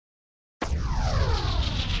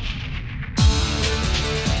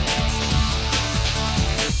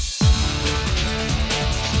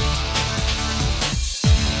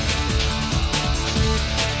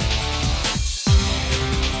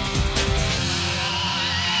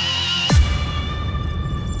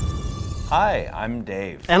Hi, I'm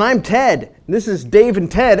Dave. And I'm Ted. This is Dave and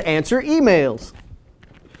Ted Answer Emails.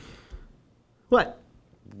 What?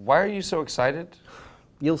 Why are you so excited?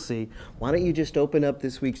 You'll see. Why don't you just open up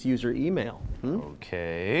this week's user email?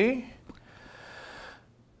 Okay.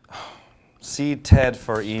 See Ted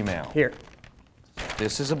for email. Here.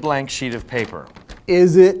 This is a blank sheet of paper.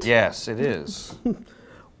 Is it? Yes, it is.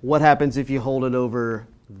 What happens if you hold it over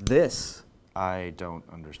this? I don't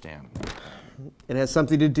understand. It has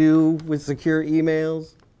something to do with secure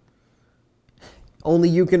emails. Only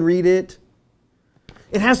you can read it.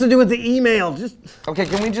 It has to do with the email. Okay,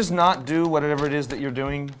 can we just not do whatever it is that you're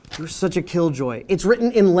doing? You're such a killjoy. It's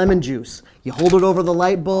written in lemon juice. You hold it over the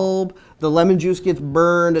light bulb, the lemon juice gets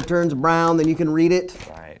burned, it turns brown, then you can read it.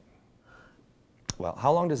 Right. Well,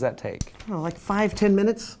 how long does that take? Oh, like 5-10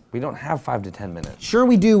 minutes? We don't have 5 to 10 minutes. Sure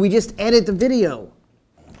we do. We just edit the video.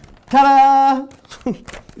 Ta-da!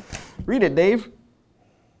 Read it, Dave.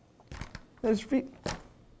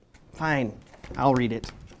 Fine. I'll read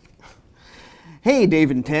it. Hey, Dave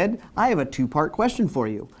and Ted, I have a two-part question for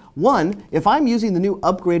you. One, if I'm using the new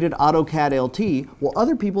upgraded AutoCAD LT, will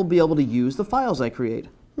other people be able to use the files I create?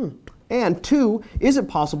 And two, is it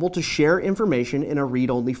possible to share information in a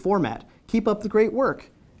read-only format? Keep up the great work.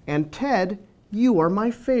 And Ted, you are my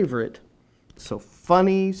favorite. So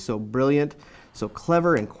funny, so brilliant, so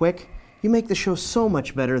clever and quick. You make the show so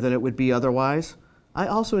much better than it would be otherwise. I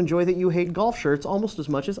also enjoy that you hate golf shirts almost as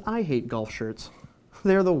much as I hate golf shirts.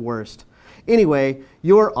 They're the worst. Anyway,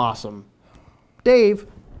 you're awesome. Dave,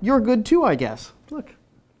 you're good too, I guess. Look,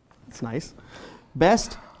 it's nice.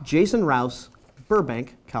 Best, Jason Rouse,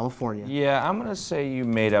 Burbank, California. Yeah, I'm going to say you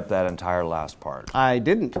made up that entire last part. I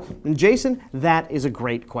didn't. And Jason, that is a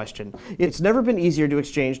great question. It's never been easier to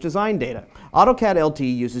exchange design data. AutoCAD LT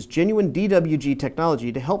uses genuine DWG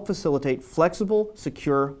technology to help facilitate flexible,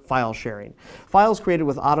 secure file sharing. Files created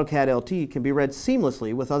with AutoCAD LT can be read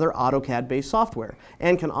seamlessly with other AutoCAD-based software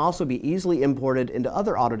and can also be easily imported into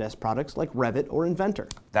other Autodesk products like Revit or Inventor.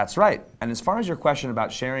 That's right. And as far as your question about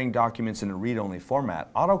sharing documents in a read-only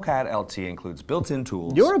format, AutoCAD LT includes built-in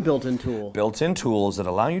tools. You're a built-in tool. Built-in tools that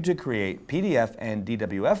allow you to create PDF and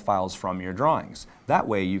DWF files from your drawings. That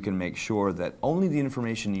way you can make sure that only the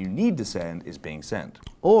information you need to send is being sent.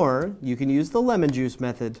 Or you can use the lemon juice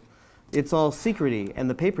method. It's all secrety, and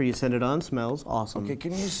the paper you send it on smells awesome. Okay,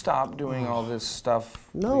 can you stop doing all this stuff?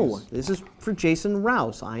 No, please? this is for Jason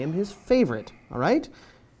Rouse. I am his favorite, all right?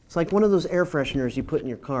 It's like one of those air fresheners you put in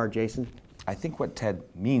your car, Jason. I think what Ted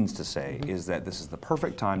means to say is that this is the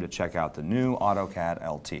perfect time to check out the new AutoCAD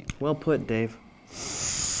LT. Well put, Dave.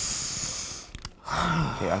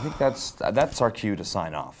 Okay, I think that's our cue to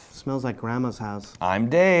sign off. Smells like Grandma's house. I'm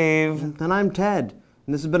Dave. And I'm Ted.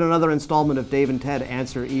 And this has been another installment of Dave and Ted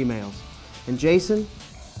Answer Emails. And Jason,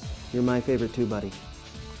 you're my favorite too, buddy.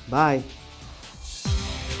 Bye.